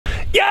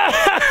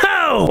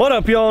go! What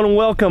up, y'all, and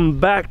welcome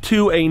back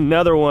to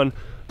another one.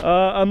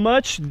 A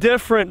much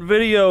different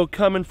video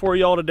coming for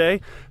y'all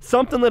today.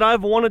 Something that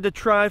I've wanted to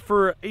try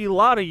for a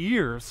lot of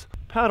years.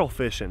 Paddle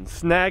fishing,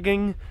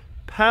 snagging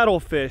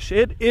paddlefish.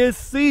 It is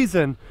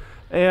season,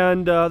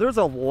 and there's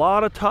a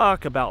lot of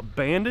talk about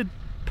banded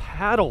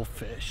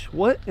paddlefish.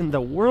 What in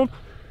the world?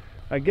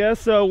 I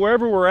guess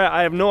wherever we're at,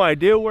 I have no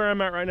idea where I'm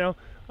at right now.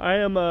 I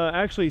am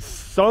actually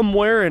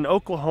somewhere in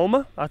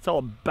Oklahoma. That's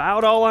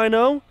about all I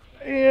know.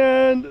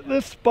 And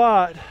this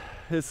spot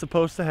is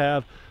supposed to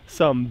have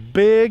some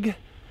big,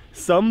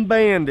 some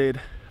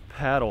banded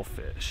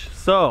paddlefish.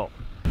 So,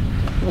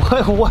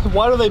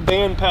 why do they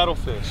ban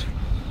paddlefish?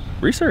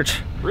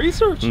 Research.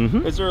 Research?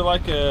 Mm-hmm. Is there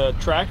like a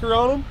tracker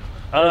on them?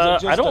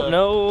 I don't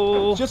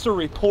know. Just a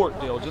report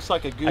deal, just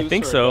like a goose. I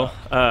think so.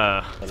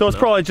 So it's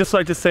probably just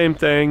like the same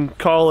thing.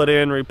 Call it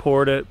in,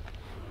 report it,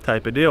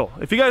 type of deal.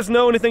 If you guys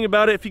know anything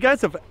about it, if you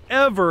guys have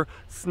ever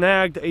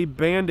snagged a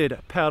banded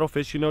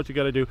paddlefish, you know what you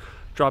got to do.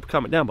 Drop a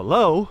comment down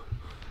below.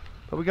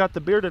 But we got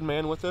the bearded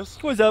man with us.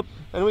 What's up?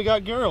 And we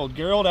got Gerald.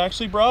 Gerald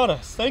actually brought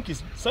us. Thank you,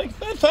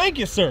 thank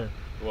you, sir.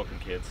 You're welcome,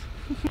 kids.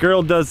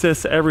 Gerald does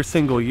this every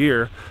single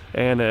year,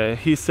 and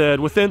he said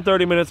within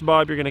 30 minutes,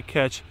 Bob, you're gonna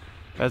catch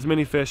as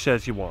many fish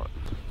as you want.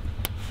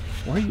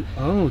 Why are you?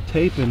 Oh,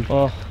 taping.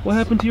 Oh, what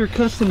happened to your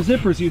custom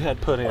zippers you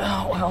had put in?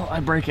 Oh, well, I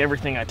break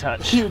everything I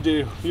touch. You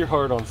do. You're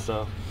hard on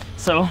stuff.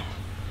 So,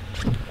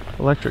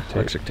 electric tape.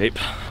 electric tape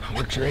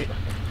works great.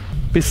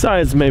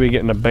 Besides maybe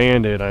getting a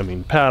banded, I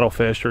mean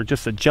paddlefish or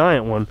just a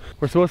giant one,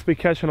 we're supposed to be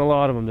catching a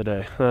lot of them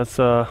today.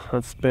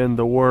 That's been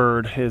the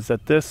word, is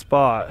at this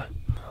spot.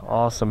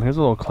 Awesome. Here's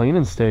a little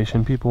cleaning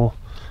station. People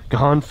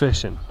gone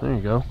fishing. There you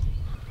go.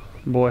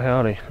 Boy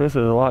howdy, this is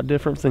a lot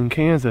different than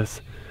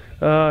Kansas.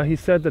 He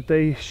said that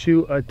they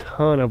shoot a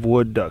ton of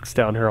wood ducks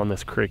down here on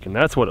this creek, and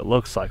that's what it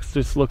looks like. It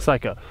just looks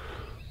like a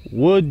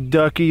wood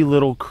ducky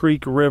little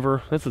creek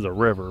river. This is a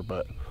river,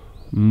 but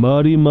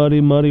muddy,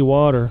 muddy, muddy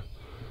water.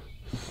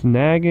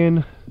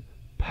 Snagging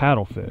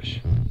paddlefish.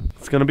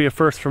 It's gonna be a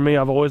first for me.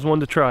 I've always wanted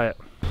to try it.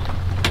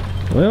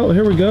 Well,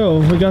 here we go.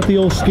 We got the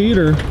old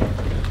skeeter.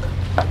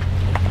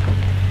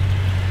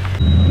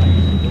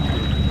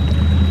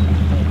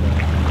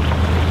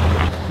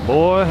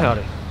 Boy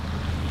howdy.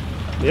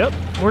 Yep,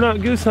 we're not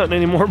goose hunting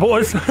anymore,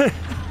 boys.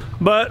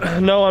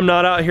 But no, I'm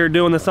not out here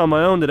doing this on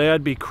my own today.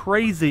 I'd be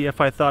crazy if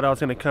I thought I was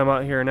gonna come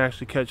out here and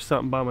actually catch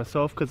something by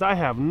myself, because I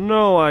have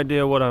no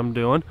idea what I'm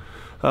doing.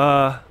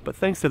 But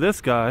thanks to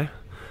this guy,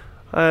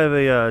 I have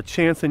a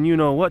chance and you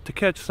know what to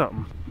catch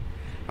something.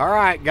 All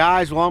right,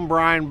 guys, well, I'm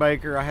Brian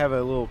Baker. I have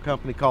a little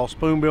company called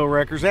Spoonbill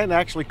Wreckers and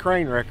actually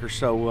Crane Wreckers.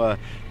 So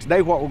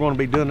today what we're going to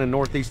be doing in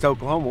northeast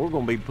Oklahoma, we're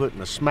going to be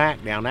putting a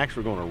smack down.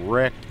 Actually, we're going to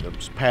wreck the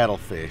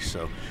paddlefish.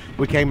 So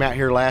we came out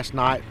here last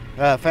night,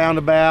 found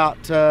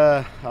about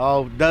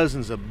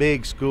dozens of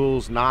big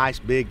schools, nice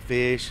big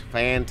fish,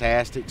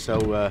 fantastic.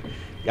 So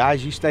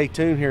guys, you stay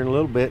tuned here in a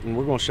little bit and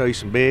we're going to show you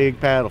some big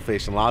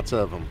paddlefish and lots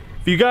of them.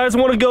 If you guys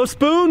want to go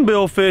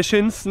spoonbill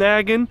fishing,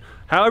 snagging,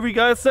 however you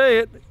guys say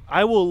it,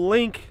 I will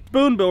link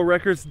Spoonbill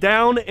Wreckers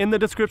down in the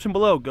description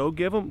below. Go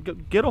get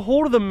a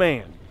hold of the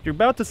man. You're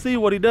about to see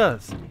what he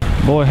does.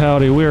 Boy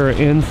howdy, we are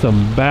in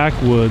some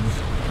backwoods.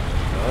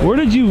 Where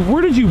did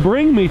you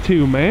bring me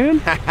to, man?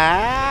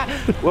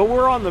 Well,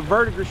 we're on the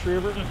Verdigris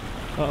River.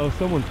 Uh-oh,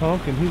 someone's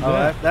honking. Who's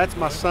that? That's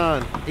my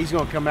son. He's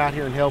going to come out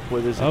here and help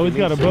with us. Oh, he's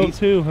got a boat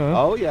too, huh?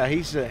 Oh yeah,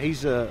 he's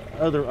a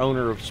other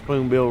owner of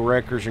Spoonbill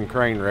Wreckers and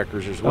Crane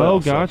Wreckers as well. Oh,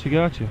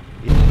 gotcha.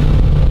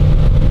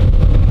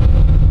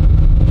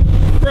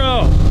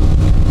 Bro,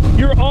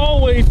 you're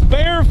always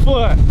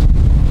barefoot.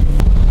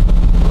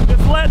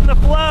 Just letting the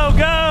flow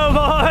go,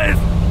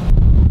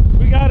 boys.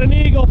 We got an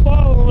eagle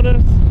following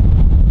us.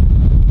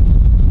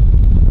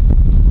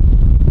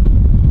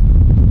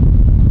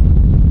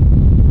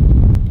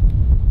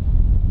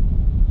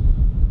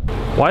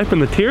 Wiping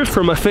the tears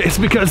from my face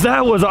because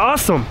that was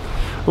awesome.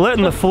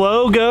 Letting the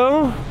flow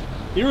go.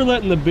 You were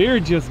letting the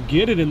beard just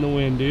get it in the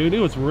wind, dude. It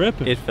was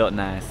ripping. It felt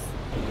nice.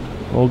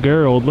 Old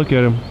Gerald, look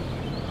at him.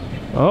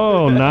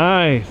 Oh,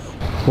 nice.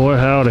 Boy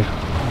howdy.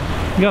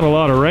 You got a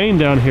lot of rain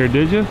down here,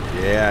 did you?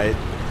 Yeah, it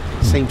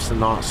seems to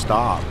not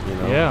stop, you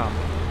know. Yeah.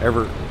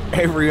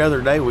 Every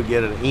other day we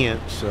get an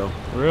inch, so.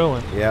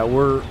 Really? Yeah,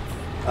 we're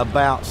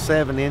about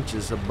 7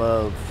 inches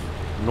above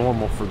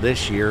normal for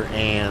this year,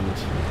 and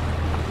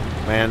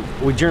man,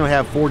 we generally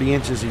have 40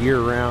 inches a year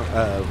around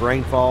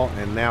rainfall,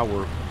 and now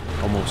we're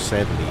almost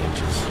 70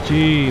 inches.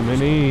 Gee,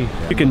 many.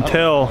 You can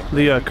tell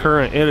the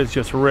current, it is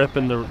just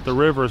ripping. The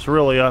river is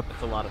really up.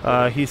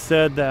 He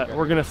said that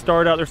we're gonna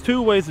start out, there's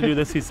 2 ways to do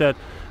this. He said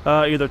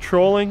either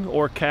trolling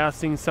or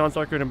casting. Sounds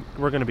like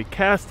we're gonna be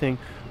casting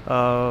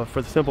for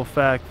the simple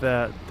fact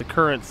that the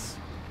current's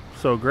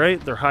so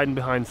great, they're hiding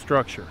behind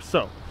structure.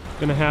 So,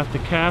 gonna have to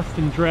cast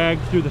and drag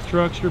through the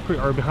structure,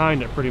 or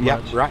behind it pretty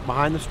much. Yeah, right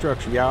behind the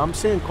structure. Yeah, I'm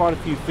seeing quite a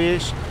few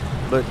fish,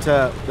 but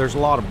there's a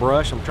lot of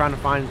brush. I'm trying to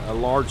find a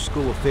large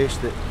school of fish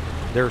that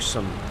there's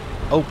some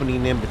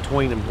opening in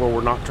between them where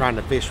we're not trying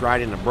to fish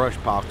right in the brush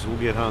pile because we'll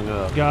get hung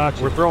up.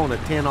 Gotcha. We're throwing a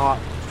 10-aught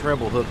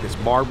treble hook that's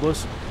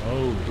barbless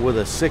with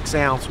a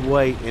 6-ounce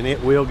weight, and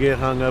it will get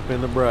hung up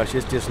in the brush.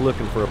 It's just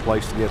looking for a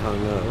place to get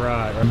hung up.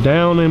 Right.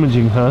 Down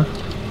imaging, huh?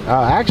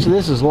 Actually,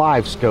 this is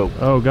live scope.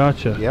 Oh,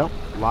 gotcha. Yep,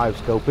 live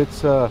scope.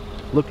 It's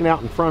looking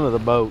out in front of the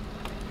boat.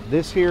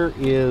 This here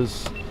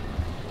is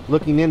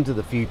looking into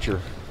the future.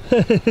 So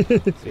you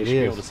should be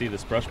able to see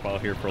this brush pile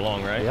here for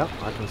long, right? Yep,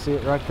 I can see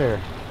it right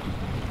there.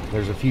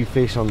 There's a few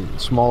fish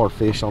smaller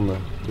fish on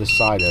this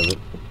side of it.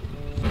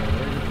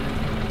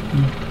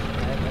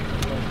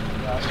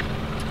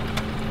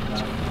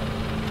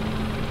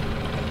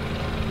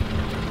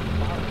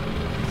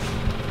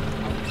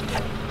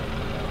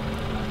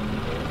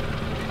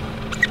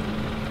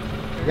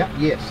 Yep,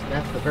 yes,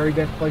 that's the very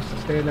best place to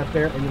stand up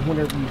there. And then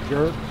whenever you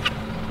jerk,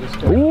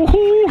 just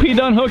ooh, he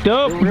done hooked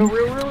up. Real.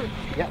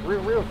 Yeah,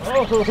 real.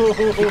 Oh,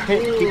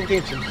 keep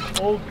pitching.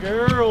 Old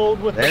girl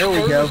with there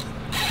we go.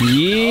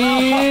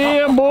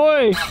 Yeah,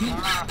 boy.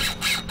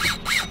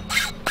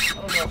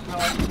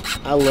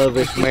 I love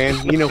this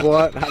man. You know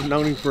what? I've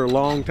known him for a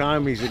long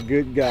time. He's a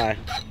good guy.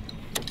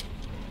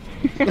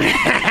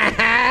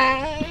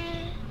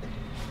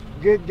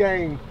 Good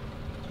game.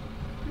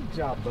 Good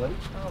job, buddy.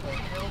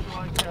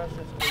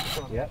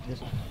 Yep,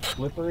 just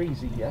flip her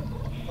easy. Yep.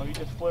 Oh, you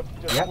just flip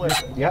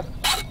it. Yep.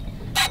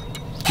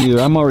 Either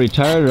I'm already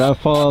tired or I'll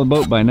fall out of the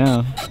boat by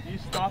now. You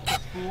stop the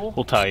spool.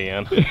 We'll tie you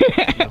in.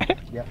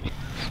 Yep.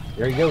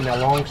 There you go. Now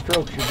long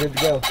strokes. You're good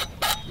to go.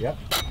 Yep.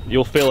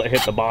 You'll feel it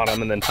hit the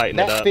bottom and then tighten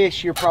it up. That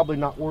fish, you're probably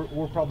not.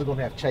 We're probably going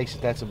to have to chase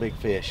it. That's a big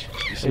fish.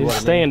 You see what I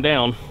mean? Staying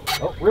down.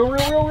 Oh,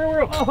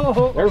 real.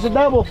 Oh, there's a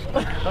double.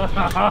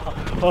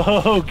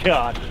 Oh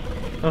God.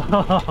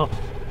 Oh,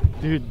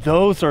 dude,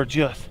 those are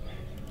just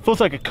feels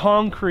like a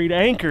concrete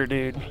anchor,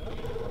 dude.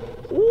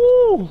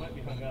 Woo!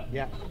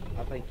 Yeah,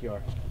 I think you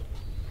are.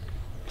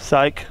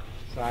 Psych.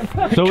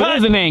 So it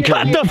is an anchor.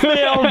 Cut the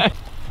film.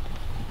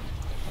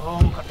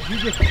 Oh, you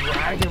just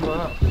drag him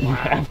up. You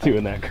have to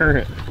in that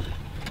current.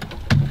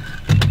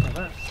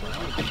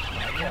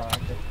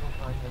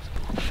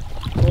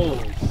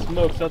 Holy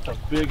smokes, that's a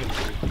big one.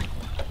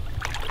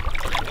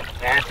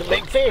 That's a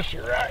big fish,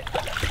 you're right.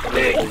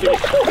 Big fish.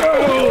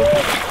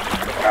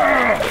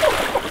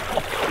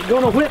 You're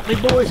gonna whip me,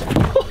 boys.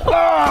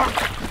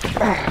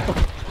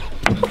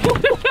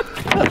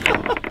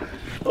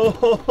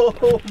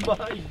 Oh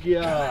my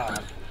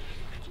God.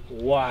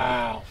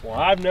 Wow. Well,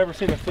 I've never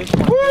seen a fish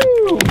like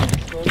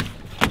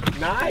this.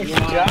 Nice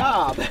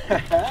job.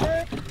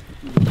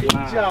 Good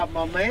job,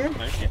 my man.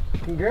 Thank you.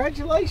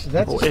 Congratulations.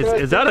 That's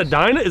Is that a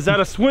Is that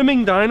a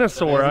swimming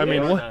dinosaur? I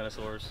mean, what?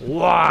 Dinosaurs.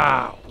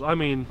 Wow. I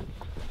mean,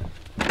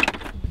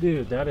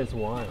 dude, that is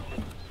wild.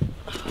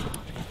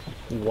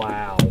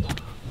 Wow.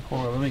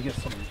 Hold on, let me get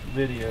some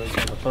videos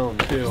on the phone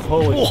too.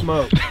 Holy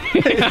smoke.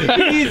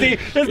 Easy.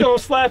 It's gonna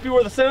slap you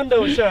where the sun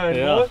don't shine,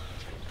 boy.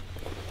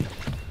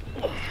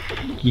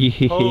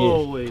 Yeah.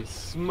 Holy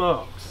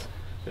smokes.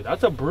 Dude,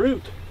 that's a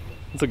brute.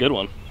 It's a good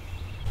one.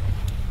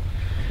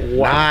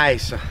 Wow.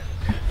 Nice.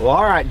 Well,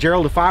 all right,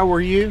 Gerald, if I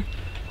were you,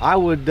 I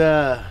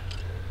wouldn't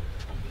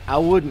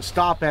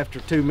stop after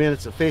 2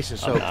 minutes of fishing.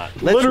 So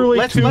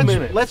Literally 2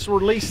 minutes. Let's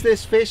release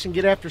this fish and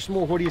get after some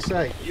more. What do you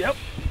say? Yep.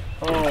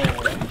 Oh.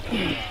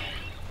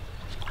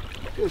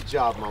 Good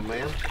job, my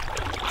man.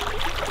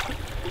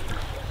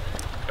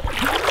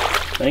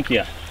 Thank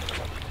you.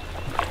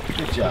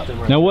 Good job.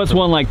 Now what's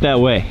one like that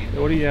weigh?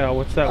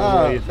 What's that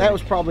one? That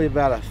was probably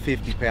about a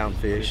 50-pound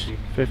fish.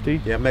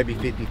 50? Yeah, maybe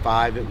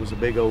 55. It was a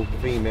big old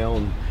female,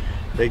 and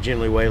they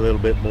generally weigh a little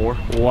bit more.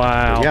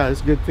 Wow. But yeah,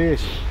 it's a good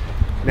fish.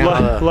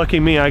 Now, lucky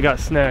me, I got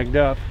snagged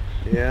up.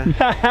 Yeah.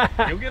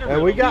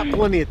 We got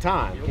plenty of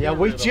time. Yeah,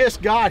 we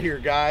just got here,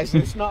 guys.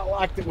 It's not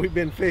like that we've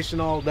been fishing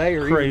all day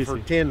or even for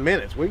 10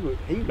 minutes.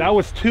 That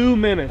was 2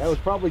 minutes. That was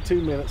probably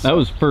 2 minutes. That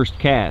was first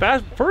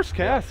cast. First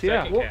cast,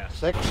 yeah. Second cast.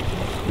 Second.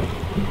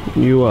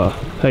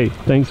 Hey,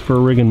 thanks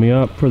for rigging me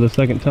up for the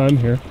second time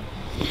here.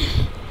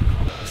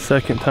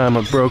 Second time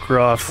I broke her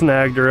off,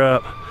 snagged her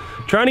up.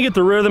 Trying to get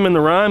the rhythm and the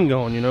rhyme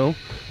going, you know.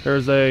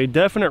 There's a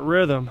definite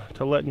rhythm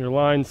to letting your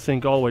line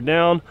sink all the way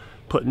down,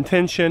 putting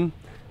tension,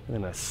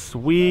 and a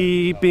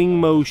sweeping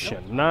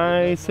motion.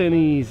 Nice and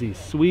easy,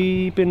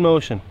 sweeping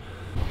motion.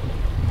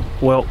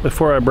 Well,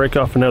 before I break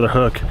off another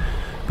hook,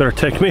 better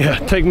take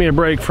me a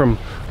break from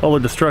all the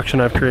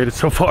destruction I've created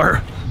so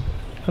far.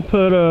 I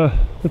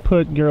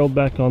put Gerald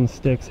back on the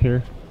sticks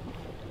here.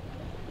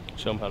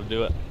 Show him how to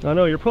do it. I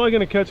know, you're probably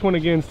gonna catch one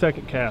again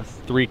second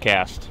cast. 3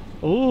 cast.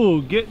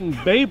 Ooh,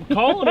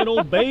 calling it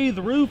old bathe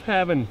roof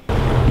having.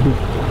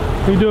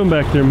 What are you doing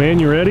back there, man?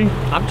 You ready?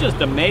 I'm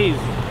just amazed.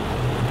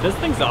 This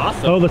thing's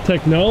awesome. Oh, the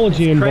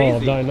technology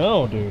involved. Crazy. I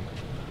know, dude.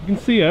 You can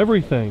see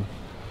everything.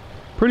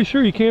 Pretty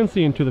sure you can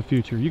see into the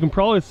future. You can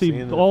probably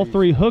see all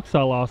 3 hooks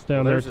I lost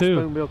down there too. There's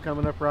a spoonbill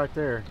coming up right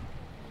there.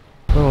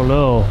 Oh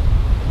no.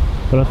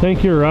 But I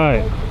think you're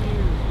right.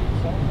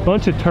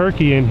 Bunch of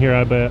turkey in here,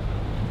 I bet.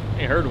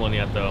 Ain't heard one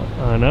yet though.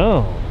 I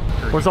know.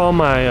 Where's all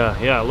my,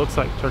 yeah, it looks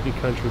like turkey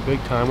country big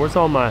time. Where's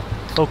all my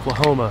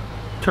Oklahoma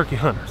turkey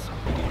hunters?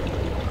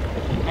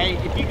 Hey,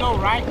 if you go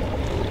right,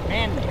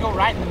 Man, you go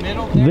right in the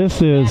middle.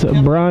 This is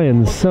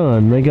Brian's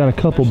son. They got a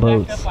couple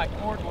boats.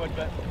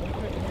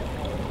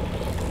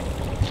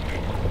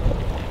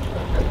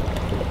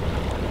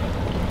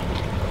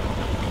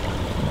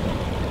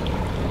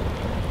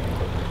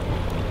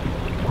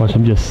 Watch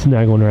him just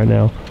snag one right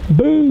now.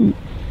 Boom!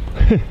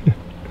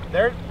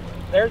 They're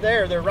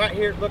there. They're right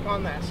here. Look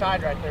on that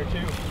side right there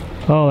too.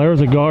 Oh,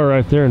 there's a gar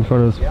right there in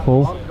front of this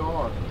pole.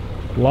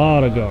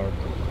 Lot of gar.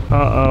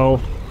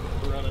 Uh-oh.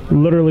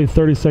 Literally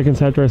 30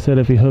 seconds after I said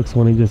if he hooks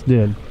one, he just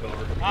did.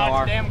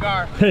 Oh, it's a damn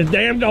gar.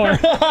 Damn gar.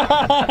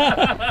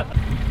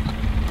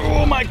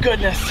 Oh my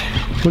goodness.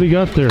 What do you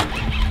got there?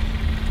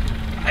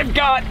 I've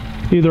got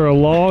Either a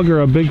log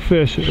or a big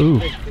fish.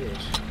 Ooh.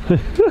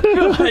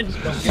 good.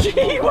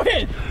 Gee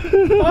whiz.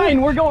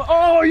 Fine, we're going.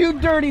 Oh, you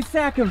dirty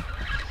sack of.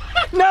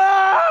 No!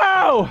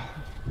 I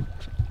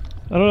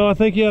don't know, I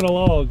think you had a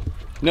log.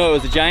 No, it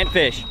was a giant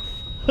fish.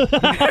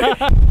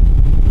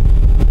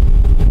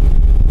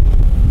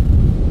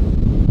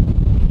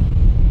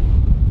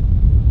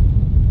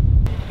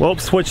 Well,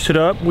 switched it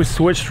up. We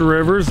switched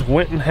rivers,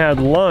 went and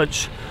had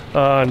lunch.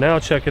 Now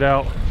check it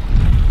out.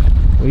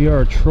 We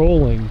are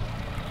trolling.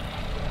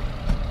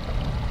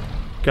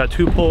 Got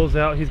 2 poles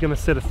out. He's gonna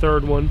set a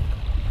 3rd one.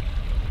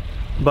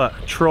 But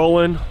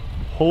trolling,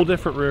 whole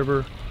different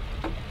river.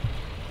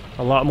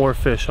 A lot more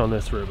fish on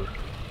this river.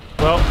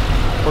 Well,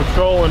 we're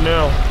trolling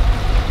now.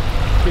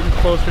 Getting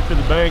closer to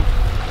the bank.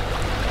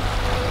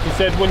 He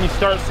said when you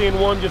start seeing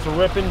one, just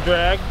rip and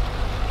drag.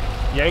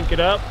 Yank it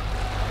up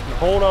and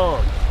hold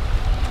on.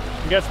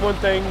 And guess one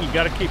thing, you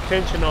got to keep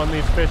tension on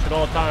these fish at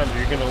all times or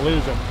you're going to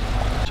lose them.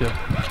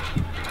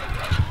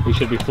 He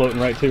should be floating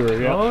right to her,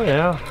 yeah. Oh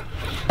yeah.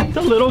 It's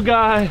a little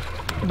guy.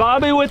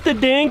 Bobby with the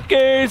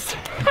dinkers.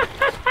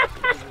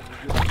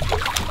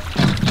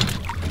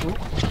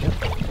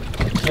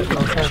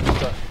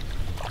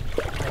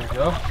 There you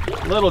go.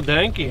 Little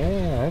danky.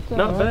 Yeah, that's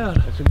not bad.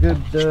 That's a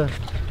good,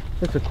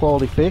 that's a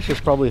quality fish.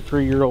 It's probably a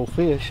 3-year-old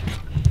fish.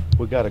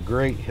 We got a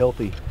great,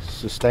 healthy,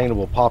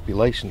 sustainable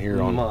population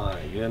here on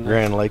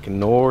Grand Lake in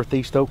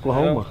northeast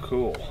Oklahoma. Oh,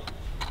 cool.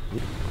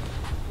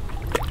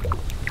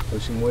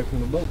 Push him away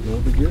from the boat, it'll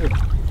be good.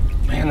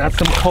 Man, that's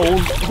some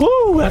cold.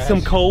 Woo! That's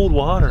some cold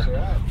water.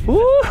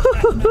 Woo!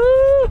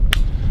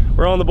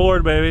 We're on the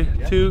board, baby.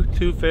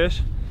 Two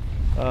fish.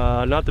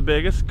 Not the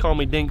biggest. Call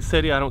me Dink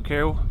City. I don't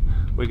care.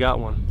 We got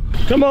one.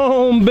 Come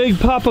on, big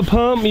Papa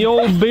Pump, you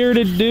old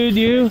bearded dude,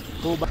 you.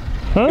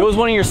 Huh? It was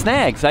one of your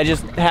snags. I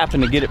just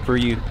happened to get it for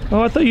you.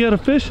 Oh, I thought you had a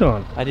fish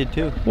on. I did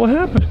too. What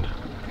happened?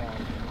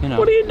 You know.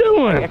 What are you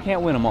doing? I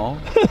can't win them all.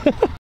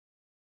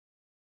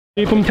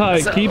 Keep them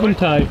tight. Keep them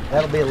tight.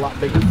 That'll be a lot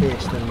bigger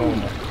fish than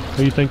normal.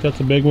 Oh, you think that's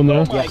a big one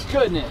though? Oh my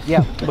goodness.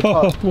 Yeah,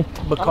 because I'm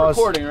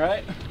recording,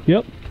 right?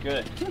 Yep.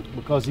 Good.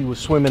 Because he was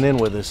swimming in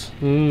with us.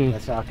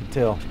 That's how I could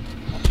tell.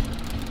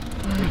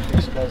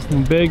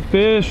 Big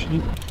fish.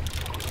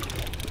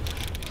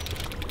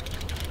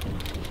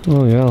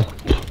 Oh yeah. A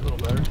little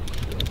better.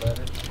 A little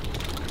better.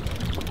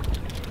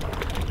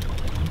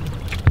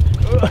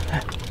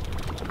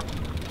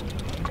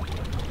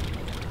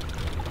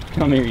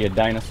 Come here, you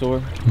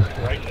dinosaur.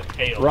 Right in the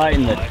tail. Right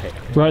in the tail.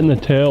 Right in the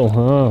tail,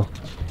 huh?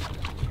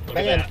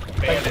 Band.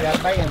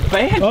 Band.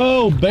 Band?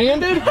 Oh,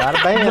 banded? Got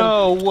a band.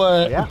 No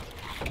way. Yeah.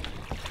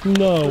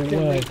 No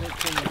way.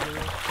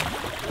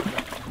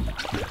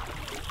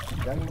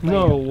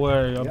 No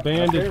way. A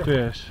banded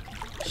fish.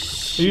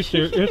 Are you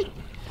serious?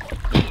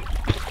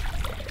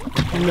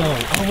 No.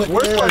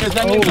 Worst part is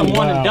that means I'm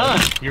one and done.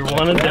 You're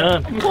one and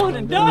done. One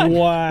and done.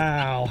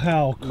 Wow,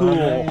 how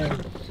cool.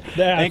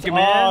 That's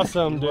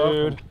awesome,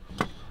 dude.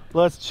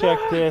 Let's check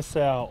this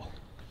out.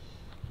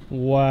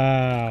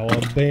 Wow,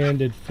 a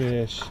banded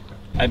fish.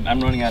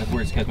 I'm running out of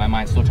words because my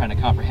mind's still trying to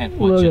comprehend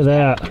what Look at just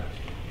that. happened.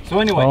 So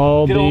anyway,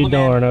 I'll get be hold of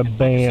darn, a and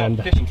book yourself band.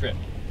 a fishing trip.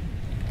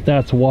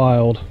 That's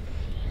wild.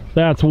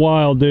 That's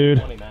wild,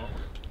 dude. Funny, man.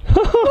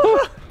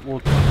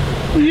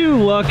 You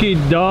lucky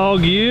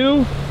dog,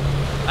 you.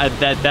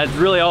 That's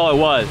really all it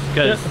was,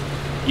 because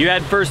you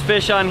had first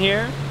fish on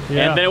here,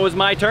 Yeah. and then it was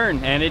my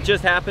turn, and it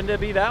just happened to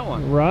be that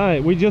one.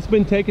 Right, we just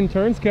been taking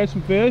turns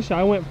catching fish.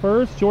 I went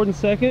first, Jordan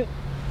second.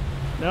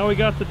 Now we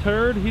got the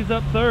turd, he's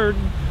up third.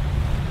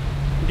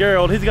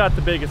 Gerald, he's got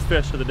the biggest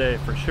fish of the day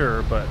for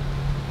sure, but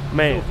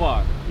man. So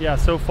far. Yeah,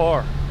 so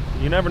far.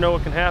 You never know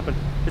what can happen.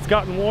 It's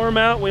gotten warm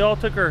out. We all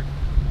took our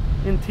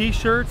in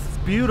t-shirts. It's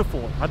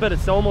beautiful. I bet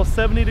it's almost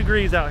 70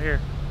 degrees out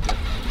here.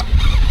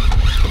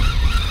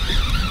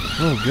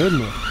 Oh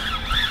goodness.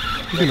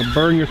 You're gonna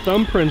burn your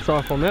thumbprints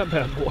off on that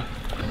bad boy.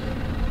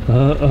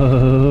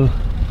 Uh-oh.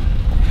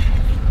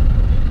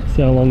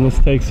 See how long this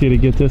takes you to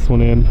get this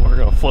one in. We're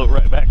gonna float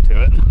right back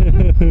to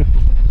it.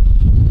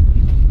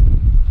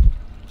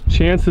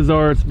 Chances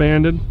are it's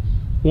banded.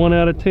 1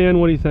 out of 10,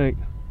 what do you think?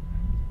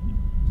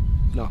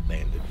 Not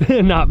banded.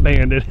 Not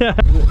banded.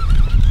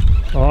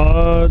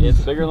 Odds.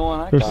 It's bigger than the one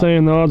I They're caught.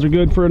 saying the odds are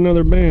good for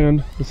another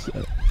band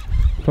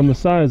from the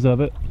size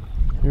of it.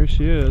 Here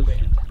she is.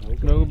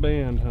 No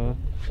band, huh?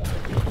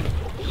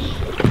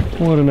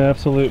 What an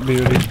absolute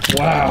beauty.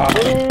 Wow.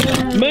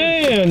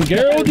 Man,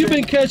 Gerald, you've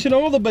been catching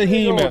all the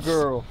behemoths.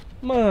 Girl.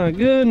 My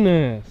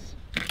goodness.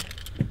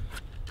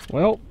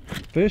 Well,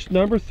 fish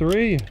number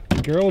 3.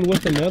 Gerald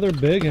with another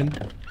big one.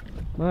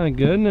 My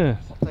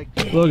goodness.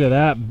 Look at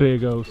that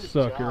big old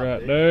sucker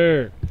right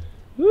there.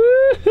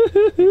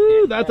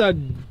 Woo-hoo-hoo. That's a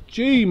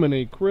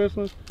Jiminy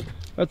Christmas.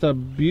 That's a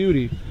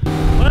beauty.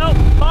 Well,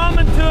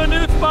 bombing to a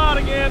new spot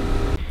again.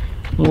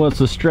 What's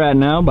the strat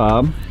now,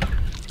 Bob?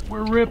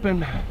 We're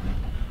ripping.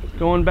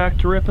 Going back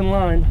to ripping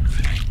line.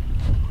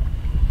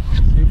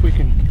 See if we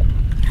can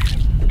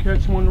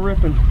catch one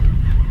ripping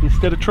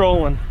instead of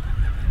trolling.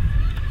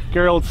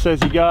 Gerald says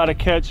you gotta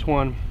catch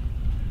one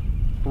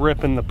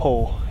ripping the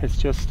pole. It's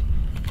just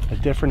a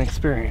different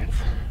experience.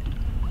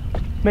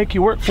 Make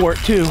you work for it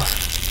too.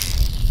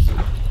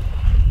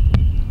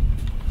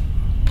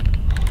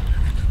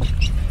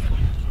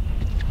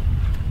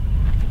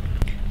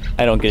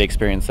 I don't get to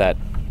experience that.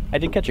 I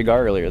did catch a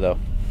gar earlier though.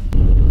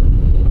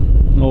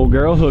 Old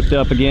girl hooked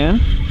up again.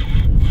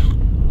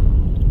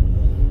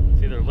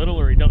 It's either little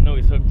or you don't know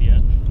he's hooked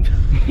yet.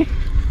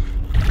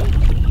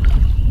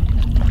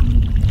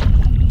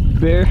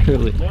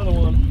 Barely. Another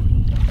one.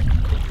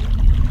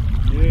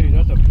 Dude,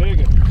 that's a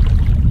big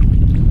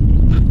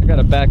one. I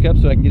gotta back up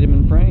so I can get him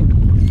in frame.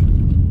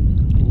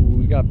 Ooh,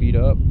 we got beat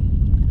up.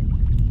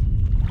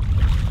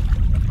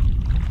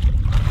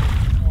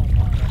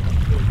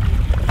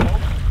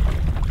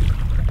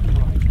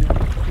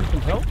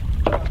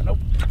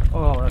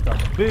 Oh, that's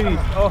a beast.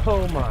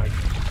 Oh my.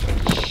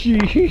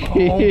 Jeez.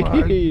 Oh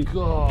my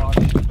gosh.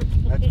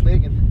 That's a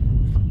big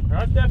one.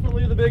 That's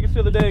definitely the biggest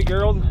of the day,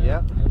 Gerald.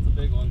 Yeah. That's a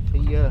big one.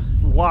 He,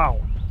 Wow.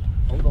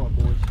 hold on,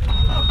 boys.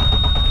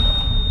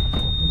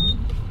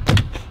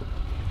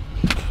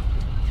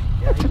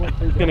 Yeah, he went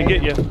through He's gonna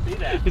get you. See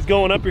that? He's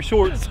going up your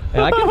shorts.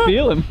 I can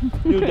feel him.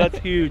 Dude, that's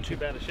huge. Too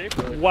bad of shape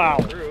really. Wow.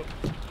 Through.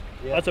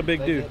 Yeah, That's a big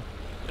they dude. did.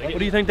 What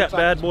do you think that Looks like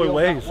bad his boy bill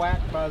weighs? got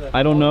whacked by the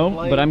I don't know,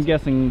 blades. but I'm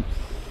guessing,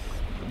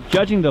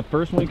 judging the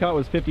first one we caught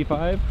was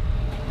 55.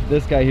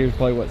 This guy here is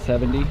probably, what,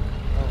 70? I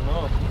don't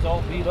know. He's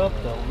all beat up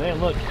though.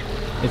 Man, look.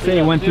 They say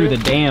he went through the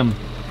dam.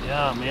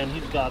 Yeah, man,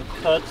 he's got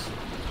cuts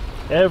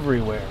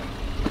everywhere.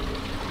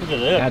 Look at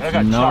this. That's I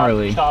got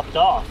gnarly. chopped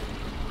off.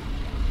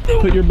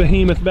 Put your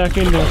behemoth back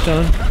in there,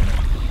 son.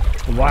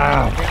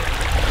 Wow.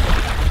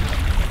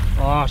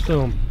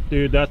 Awesome.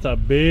 Dude, that's a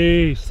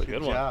beast. That's a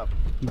good one. Job.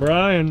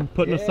 Brian,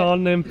 putting us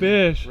on them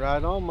fish.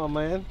 Right on, my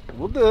man.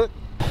 We'll do it.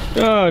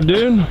 Oh,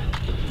 dude.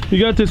 You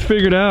got this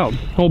figured out.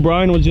 Old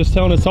Brian was just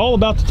telling us it's all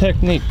about the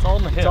technique. It's all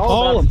in the head. It's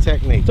all about the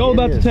technique. It's all It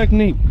about the is.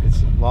 technique.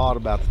 It's a lot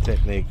about the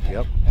technique.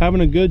 Yep.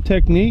 Having a good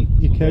technique,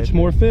 you catch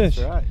more fish.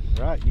 That's right.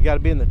 Right. You got to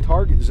be in the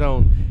target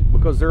zone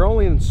because they're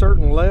only in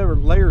certain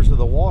layers of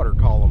the water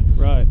column.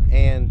 Right.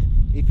 And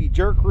if you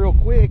jerk real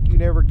quick, you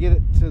never get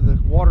it to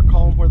the water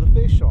column where the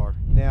fish are.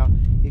 Now,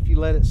 if you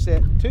let it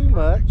set too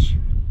much,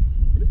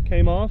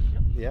 Came off.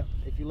 yeah,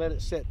 if you let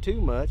it set too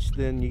much,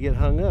 then you get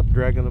hung up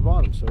dragging the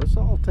bottom. So it's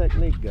all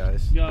technique,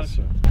 guys.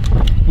 Gotcha.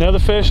 Another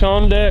fish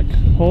on deck.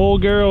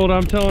 Old Gerald,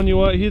 I'm telling you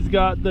what, he's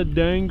got the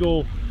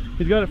dangle.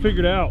 He's got it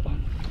figured out.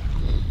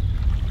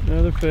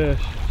 Another fish.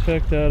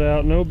 Check that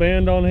out. No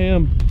band on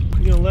him.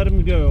 You're gonna let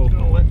him go. I'm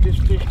gonna let this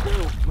fish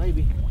go,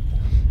 maybe.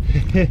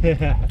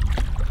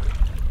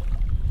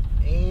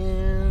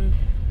 And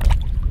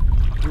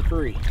you're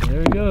free. There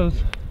he goes.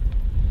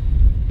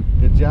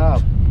 Good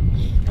job.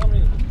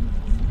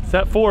 Is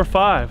that 4 or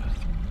 5?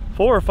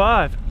 4 or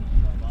 5.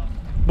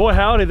 Boy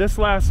howdy, this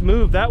last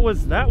move, that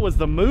was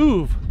the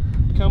move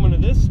coming to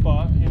this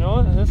spot, you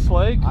know, this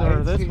lake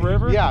or this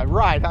river. Yeah,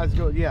 right. I was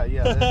going. Yeah,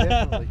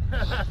 definitely,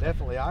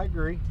 definitely. I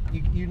agree.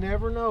 You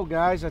never know,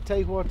 guys. I tell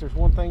you what. There's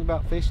one thing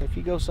about fishing. If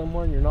you go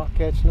somewhere and you're not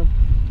catching them,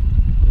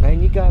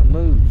 man, you got to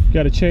move.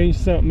 Got to change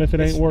something if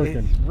it ain't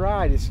working.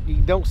 Right. You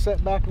don't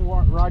sit back and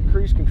ride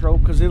cruise control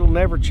because it'll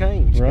never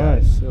change, Right.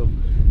 guys. So,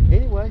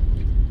 anyway,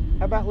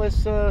 how about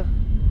let's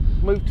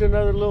move to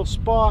another little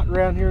spot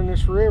around here in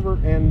this river,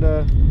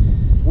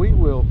 and we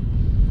will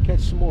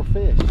catch some more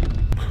fish.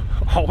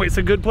 Always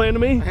a good plan to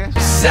me.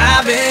 Cause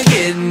I've been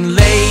getting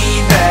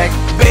laid back,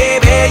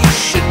 baby, you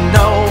should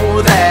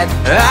know that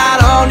I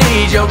don't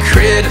need your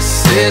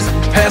criticism,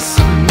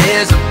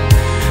 pessimism.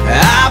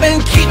 I've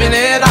been keeping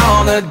it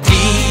on the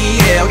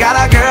DL, got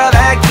a girl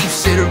that keeps